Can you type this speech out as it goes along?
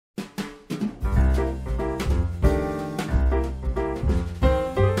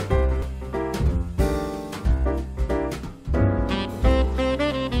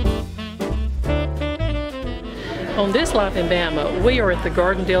On this life in Bama, we are at the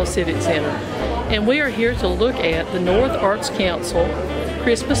Gardendale Civic Center, and we are here to look at the North Arts Council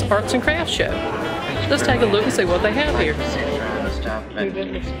Christmas Arts and Crafts Show. Let's take a look and see what they have here.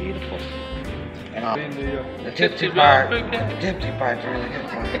 It looks beautiful. The tipsy part's really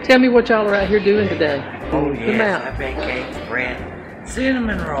good. Tell me what y'all are out here doing today. Oh yes, I bake cakes, bread,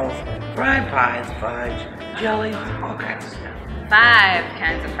 cinnamon rolls, fried pies, fudge, jellies, all kinds of stuff. 5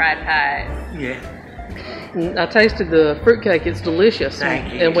 kinds of fried pies. Yeah. I tasted the fruitcake. It's delicious.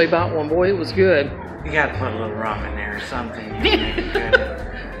 Thank you. And we bought one. Boy, it was good. You got to put a little rum in there or something. To make it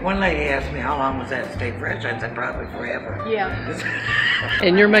good. One lady asked me how long was that to stay fresh. I said probably forever. Yeah.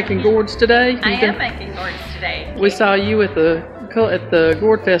 And you're making gourds today? I am making gourds today. We saw you at the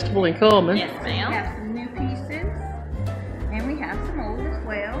Gourd Festival in Cullman. Yes, ma'am. We have some new pieces, and we have some old as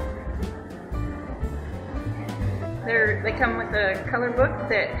well. They come with a color book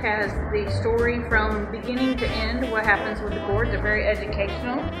that has the story from beginning to end, what happens with the gourds. They're very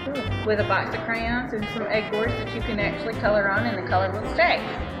educational, with a box of crayons and some egg boards that you can actually color on, and the color will stay.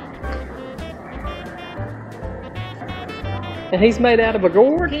 And he's made out of a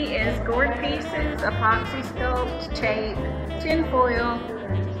gourd? He is gourd pieces, epoxy sculpt, tape, tin foil.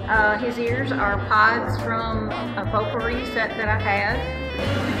 His ears are pods from a potpourri set that I had.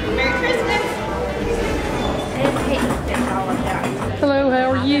 Merry Christmas! Hello,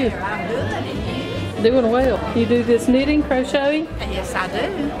 how are you? I'm good, and you? Doing well. You do this knitting, crocheting? Yes, I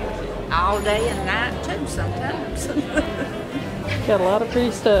do. All day and night too sometimes. Got a lot of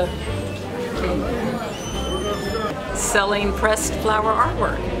pretty stuff. Selling pressed flower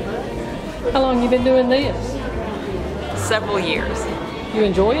artwork. How long you been doing this? Several years. You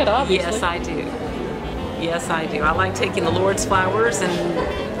enjoy it, obviously. Yes, I do. Yes, I do. I like taking the Lord's flowers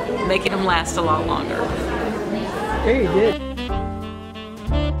and making them last a lot longer. Very good.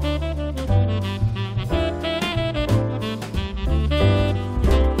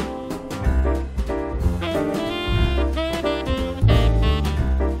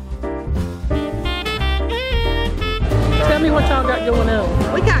 Tell me what y'all got going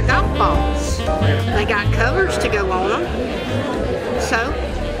on. We got golf balls. They got covers to go on them. So,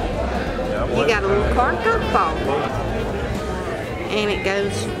 you got a little card golf ball. And it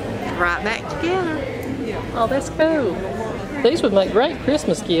goes right back together. Oh, that's cool. These would make great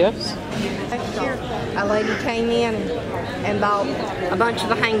Christmas gifts. A lady came in and bought a bunch of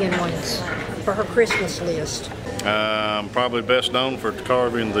the hanging ones for her Christmas list. I'm probably best known for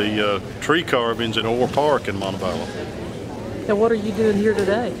carving the tree carvings at Orr Park in Montevallo. And what are you doing here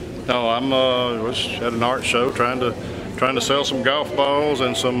today? Oh, I'm was at an art show trying to sell some golf balls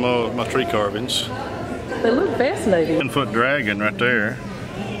and some my tree carvings. They look fascinating. 10-foot dragon right there.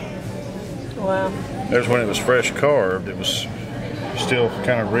 Wow. There's when it was fresh carved. It was still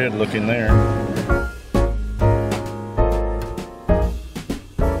kind of red looking there.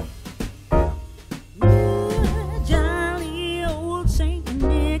 Jolly old Saint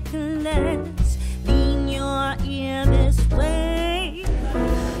Nicholas, lean your ear this way.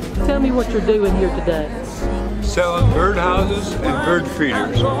 Tell me what you're doing here today. Selling birdhouses and bird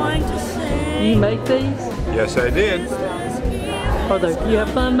feeders. You make these? Yes, I did. You have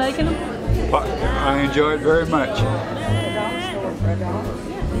fun making them? I enjoy it very much.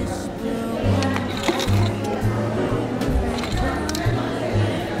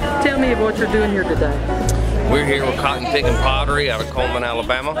 Tell me what you're doing here today. We're here with cotton picking pottery out of Coleman,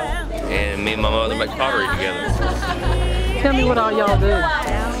 Alabama, and me and my mother make pottery together. Tell me what all y'all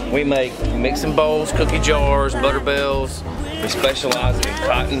do. We make mixing bowls, cookie jars, butter bells. We specialize in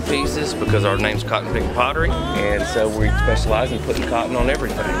cotton pieces because our name's Cotton Picking Pottery, and so we specialize in putting cotton on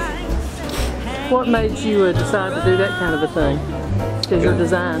everything. What made you decide to do that kind of a thing? Is your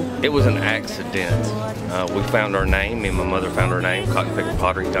design? It was an accident. We found our name, me and my mother found our name, Cotton Picking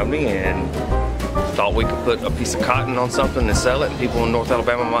Pottery Company, and thought we could put a piece of cotton on something and sell it, and people in North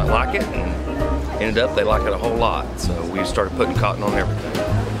Alabama might like it, and ended up they like it a whole lot. So we started putting cotton on everything.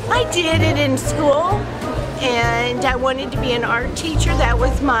 I did it in school, and I wanted to be an art teacher. That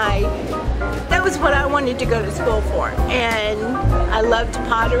was what I wanted to go to school for. And I loved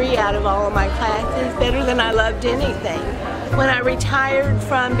pottery out of all of my classes better than I loved anything. When I retired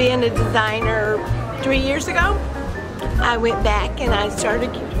from being a designer 3 years ago, I went back and I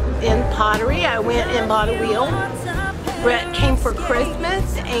started in pottery. I went and bought a wheel. Brett came for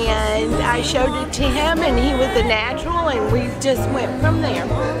Christmas and I showed it to him, and he was a natural, and we just went from there.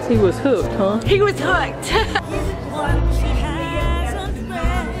 He was hooked, huh? He was hooked.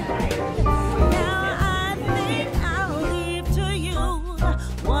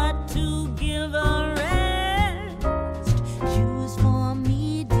 Choose for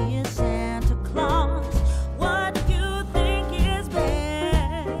me, dear Santa Claus. What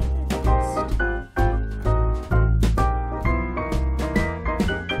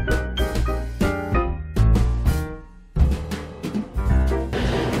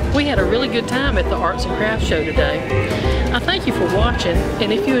really good time at the Arts and Crafts Show today. I thank you for watching,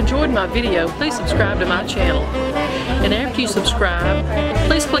 and if you enjoyed my video, please subscribe to my channel. And after you subscribe,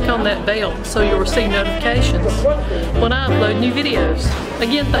 please click on that bell so you'll receive notifications when I upload new videos.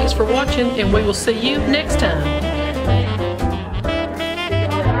 Again, thanks for watching, and we will see you next time.